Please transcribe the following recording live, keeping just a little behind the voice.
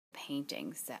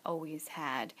paintings that always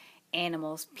had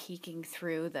animals peeking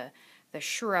through the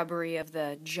shrubbery of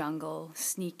the jungle,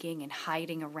 sneaking and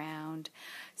hiding around.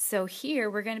 So here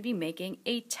we're going to be making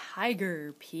a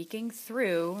tiger peeking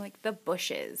through like the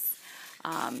bushes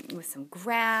with some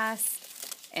grass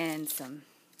and some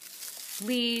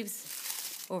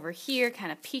leaves over here,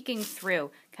 kind of peeking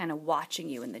through, kind of watching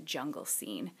you in the jungle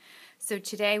scene. So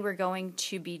today we're going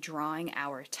to be drawing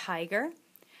our tiger,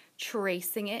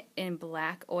 tracing it in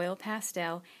black oil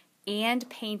pastel, and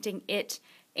painting it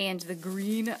and the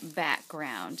green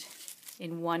background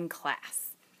in one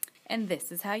class. And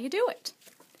this is how you do it.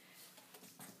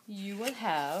 You will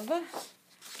have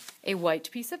a white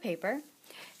piece of paper,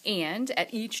 and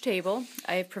at each table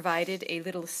I have provided a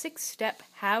little 6-step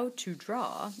how to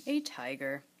draw a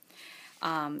tiger.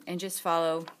 And just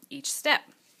follow each step.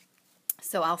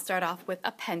 So I'll start off with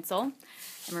a pencil.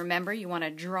 And remember, you want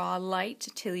to draw light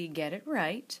till you get it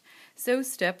right. So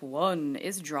step 1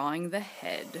 is drawing the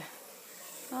head.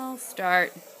 I'll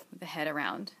start with the head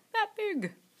around that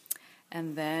big.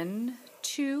 And then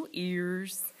 2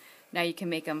 ears. Now you can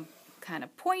make them kind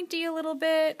of pointy a little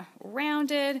bit,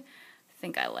 rounded. I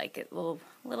think I like it a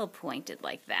little pointed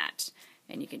like that.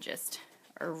 And you can just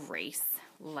erase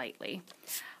lightly.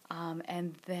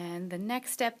 And then the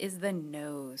next step is the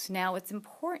nose. Now it's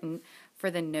important for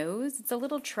the nose, it's a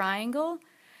little triangle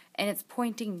and it's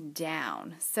pointing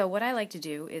down. So what I like to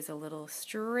do is a little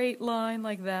straight line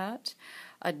like that,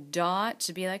 a dot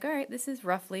to be like, all right, this is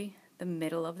roughly the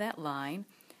middle of that line,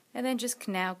 and then just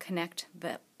now connect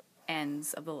the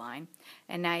ends of the line.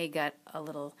 And now you got a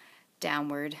little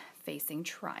downward facing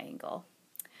triangle.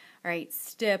 All right,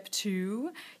 step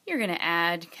 2, you're going to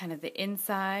add kind of the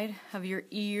inside of your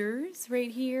ears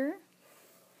right here.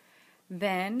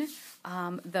 Then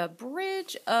the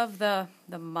bridge of the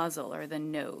muzzle or the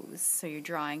nose. So you're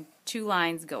drawing 2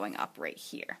 lines going up right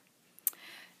here.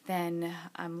 Then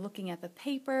I'm looking at the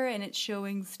paper and it's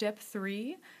showing step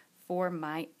 3 for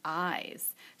my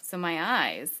eyes. So my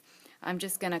eyes, I'm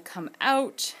just going to come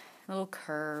out, a little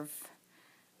curve.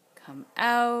 Come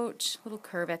out, little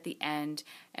curve at the end,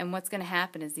 and what's going to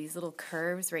happen is these little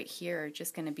curves right here are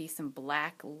just going to be some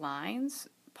black lines,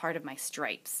 part of my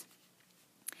stripes.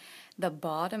 The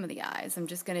bottom of the eyes, I'm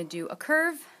just going to do a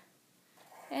curve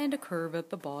and a curve at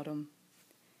the bottom,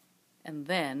 and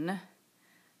then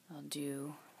I'll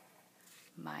do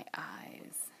my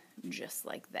eyes just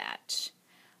like that.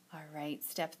 Alright,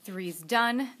 step 3 is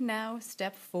done. Now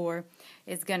step 4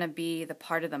 is going to be the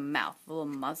part of the mouth, the little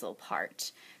muzzle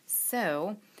part.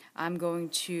 So I'm going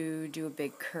to do a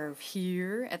big curve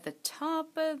here at the top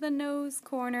of the nose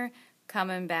corner,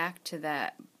 coming back to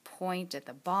that point at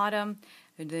the bottom,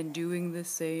 and then doing the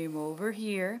same over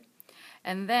here.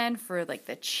 And then for like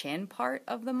the chin part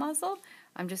of the muzzle,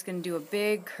 I'm just going to do a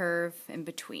big curve in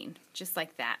between, just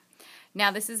like that.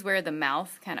 Now this is where the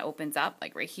mouth kind of opens up,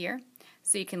 like right here.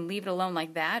 So you can leave it alone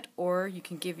like that, or you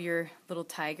can give your little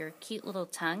tiger a cute little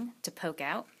tongue to poke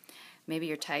out. Maybe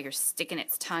your tiger's sticking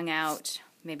its tongue out.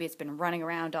 Maybe it's been running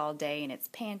around all day and it's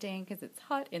panting because it's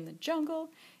hot in the jungle.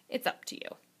 It's up to you.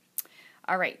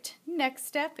 All right, next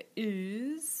step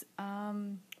is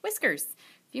whiskers.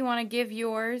 If you want to give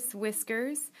yours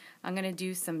whiskers, I'm going to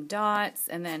do some dots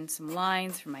and then some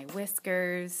lines for my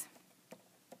whiskers.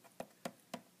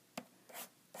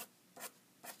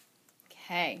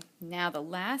 Okay, now the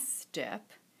last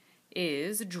step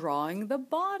is drawing the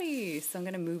body. So I'm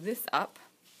going to move this up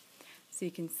so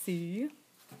you can see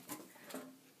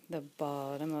the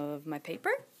bottom of my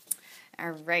paper.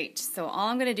 All right, so all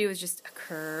I'm going to do is just a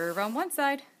curve on one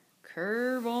side,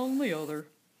 curve on the other.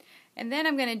 And then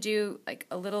I'm going to do like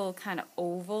a little kind of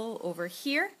oval over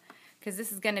here, because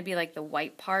this is going to be like the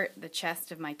white part, the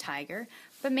chest of my tiger.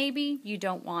 But maybe you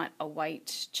don't want a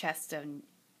white chest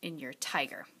in your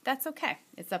tiger. That's okay.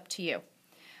 It's up to you.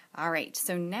 All right,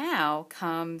 so now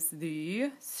comes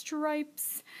the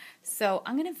stripes. So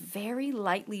I'm going to very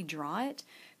lightly draw it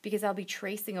because I'll be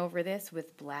tracing over this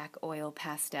with black oil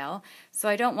pastel. So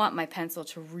I don't want my pencil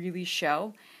to really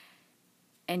show,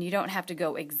 and you don't have to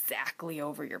go exactly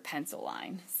over your pencil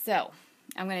line. So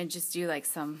I'm going to just do like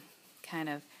some kind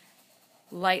of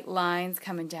light lines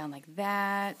coming down like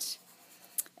that.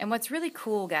 And what's really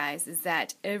cool, guys, is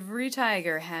that every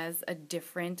tiger has a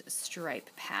different stripe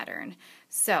pattern.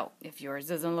 So if yours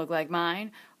doesn't look like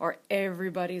mine, or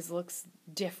everybody's looks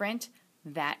different,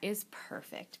 that is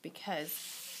perfect,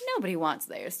 because nobody wants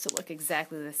theirs to look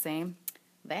exactly the same.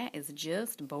 That is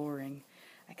just boring.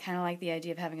 I kind of like the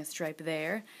idea of having a stripe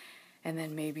there, and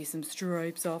then maybe some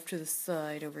stripes off to the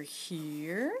side over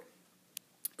here.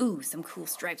 Ooh, some cool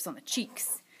stripes on the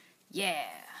cheeks. Yeah,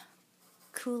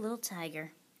 cool little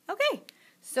tiger. Okay,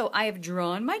 So I have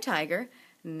drawn my tiger.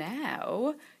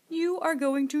 Now you are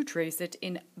going to trace it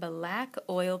in black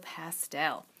oil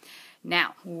pastel.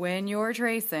 Now, when you're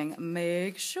tracing,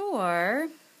 make sure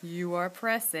you are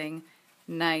pressing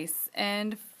nice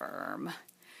and firm.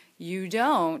 You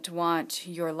don't want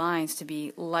your lines to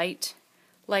be light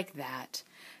like that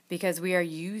because we are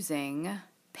using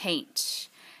paint,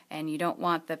 and you don't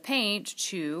want the paint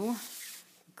to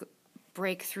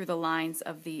break through the lines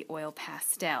of the oil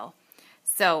pastel.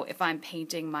 So if I'm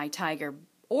painting my tiger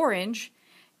orange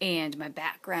and my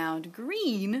background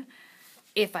green,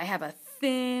 if I have a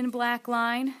thin black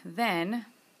line, then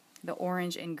the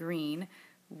orange and green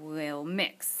will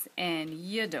mix, and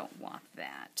you don't want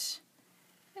that.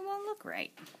 It won't look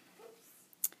right.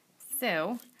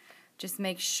 So just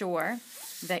make sure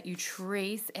that you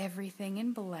trace everything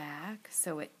in black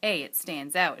so it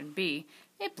stands out, and B,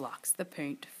 it blocks the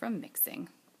paint from mixing.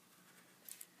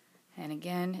 And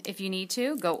again, if you need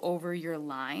to, go over your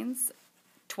lines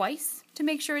twice to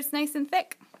make sure it's nice and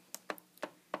thick.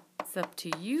 It's up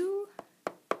to you.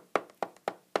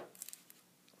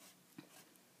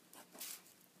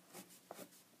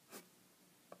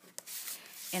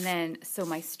 And then, so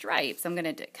my stripes, I'm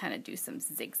going to kind of do some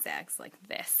zigzags like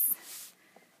this.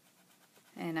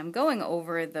 And I'm going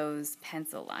over those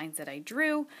pencil lines that I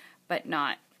drew, but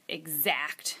not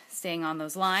exact, staying on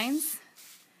those lines.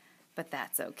 But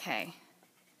that's okay.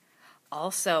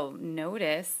 Also,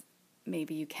 notice,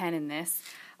 maybe you can in this,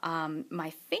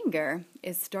 my finger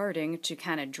is starting to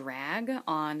kind of drag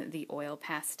on the oil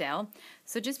pastel.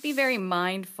 So just be very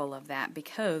mindful of that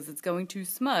because it's going to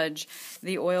smudge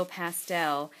the oil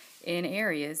pastel in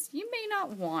areas you may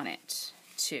not want it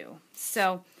to.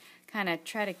 So kind of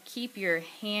try to keep your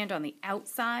hand on the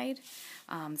outside.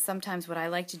 Sometimes what I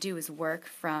like to do is work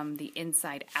from the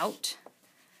inside out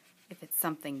if it's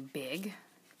something big.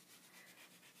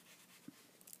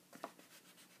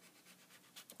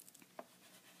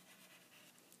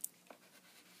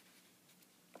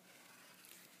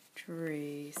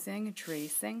 Tracing,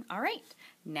 tracing. All right,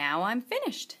 now I'm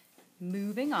finished.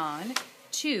 Moving on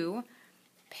to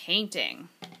painting.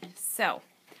 So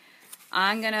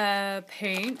I'm gonna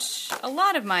paint a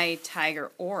lot of my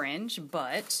tiger orange,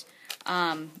 but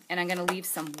and I'm gonna leave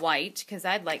some white because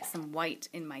I'd like some white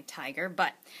in my tiger.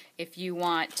 But if you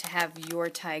want to have your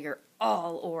tiger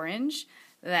all orange,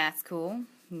 that's cool.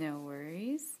 No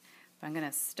worries. But I'm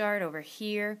gonna start over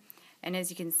here, and as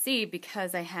you can see,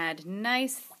 because I had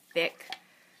nice thick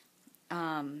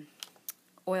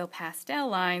oil pastel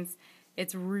lines,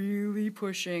 it's really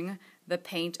pushing the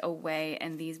paint away,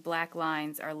 and these black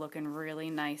lines are looking really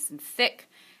nice and thick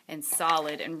and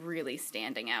solid and really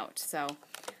standing out. So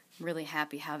I'm really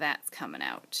happy how that's coming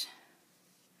out.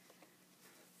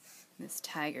 This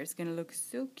tiger's gonna look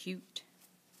so cute.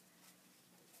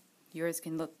 Yours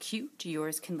can look cute,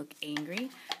 yours can look angry.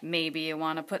 Maybe you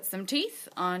want to put some teeth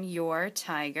on your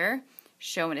tiger.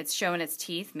 It's showing its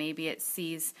teeth. Maybe it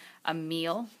sees a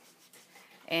meal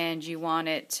and you want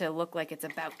it to look like it's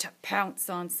about to pounce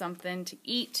on something to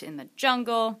eat in the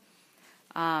jungle.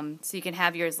 So you can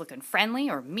have yours looking friendly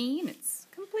or mean. It's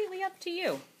completely up to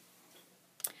you.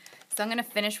 So I'm going to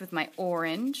finish with my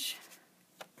orange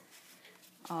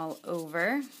all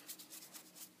over.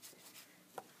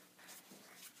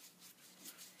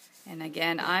 And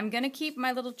again, I'm going to keep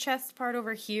my little chest part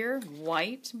over here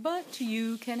white, but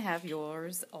you can have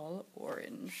yours all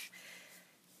orange.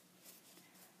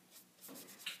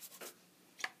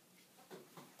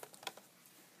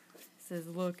 This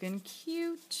is looking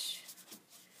cute.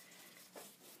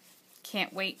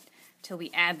 Can't wait till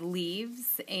we add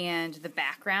leaves and the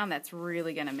background. That's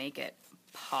really going to make it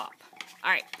pop.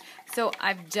 All right, so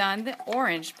I've done the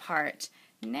orange part.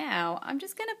 Now I'm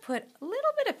just going to put a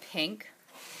little bit of pink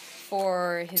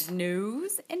for his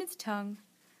nose and his tongue.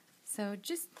 So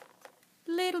just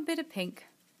a little bit of pink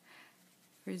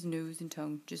for his nose and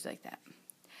tongue, just like that.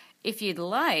 If you'd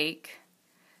like,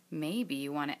 maybe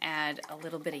you want to add a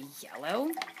little bit of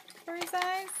yellow for his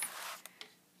eyes.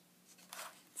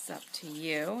 It's up to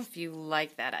you if you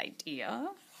like that idea.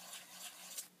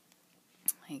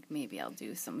 Like maybe I'll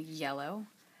do some yellow.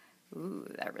 Ooh,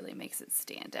 that really makes it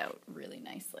stand out really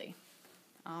nicely.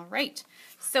 All right,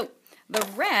 so the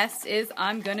rest is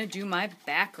I'm going to do my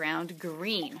background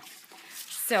green.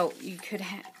 So you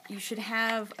should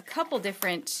have a couple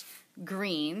different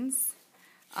greens,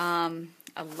 a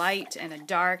light and a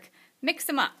dark. Mix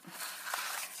them up.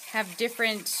 Have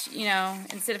different,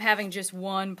 instead of having just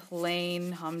one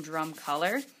plain humdrum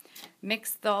color,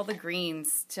 mix all the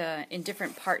greens in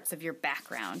different parts of your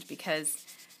background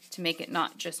to make it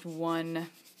not just one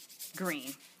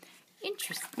green.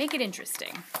 Make it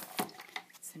interesting.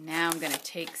 So now I'm going to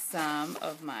take some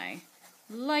of my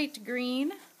light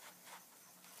green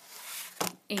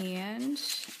and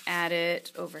add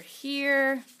it over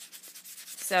here.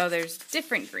 So there's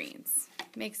different greens.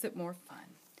 Makes it more fun.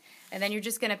 And then you're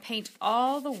just going to paint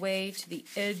all the way to the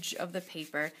edge of the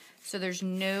paper so there's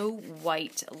no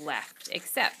white left,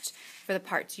 except for the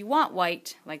parts you want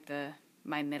white, like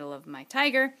my middle of my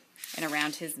tiger and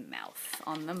around his mouth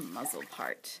on the muzzle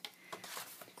part.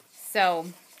 So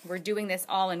we're doing this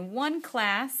all in one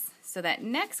class, so that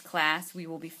next class we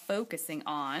will be focusing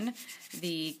on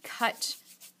the cut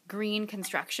green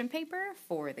construction paper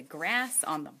for the grass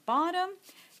on the bottom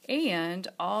and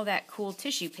all that cool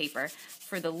tissue paper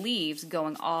for the leaves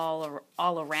going all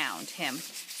around him.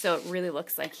 So it really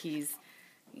looks like he's,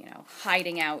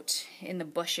 hiding out in the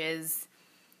bushes,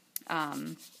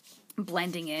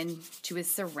 blending in to his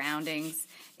surroundings.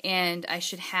 And I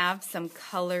should have some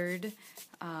colored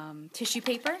tissue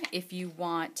paper if you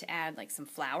want to add like some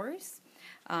flowers,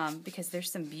 because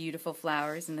there's some beautiful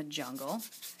flowers in the jungle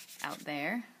out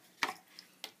there.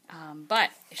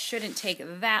 But it shouldn't take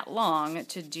that long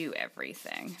to do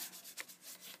everything.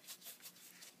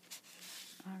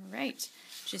 All right,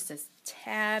 just a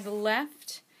tad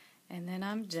left, and then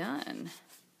I'm done.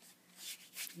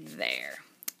 There.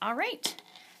 All right,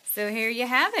 so here you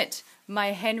have it,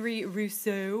 my Henry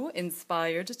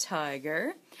Rousseau-inspired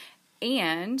tiger.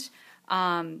 And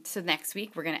so next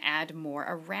week we're going to add more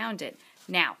around it.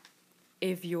 Now,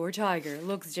 if your tiger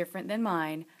looks different than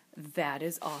mine, that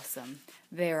is awesome.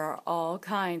 There are all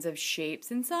kinds of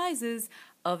shapes and sizes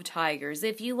of tigers.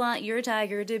 If you want your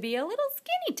tiger to be a little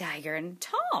skinny tiger and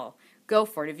tall, go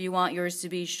for it. If you want yours to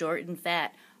be short and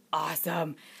fat,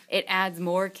 awesome. It adds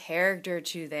more character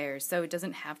to theirs, so it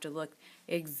doesn't have to look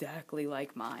exactly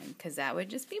like mine, because that would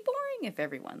just be boring if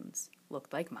everyone's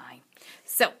looked like mine.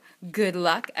 So, good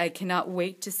luck. I cannot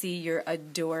wait to see your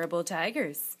adorable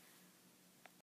tigers.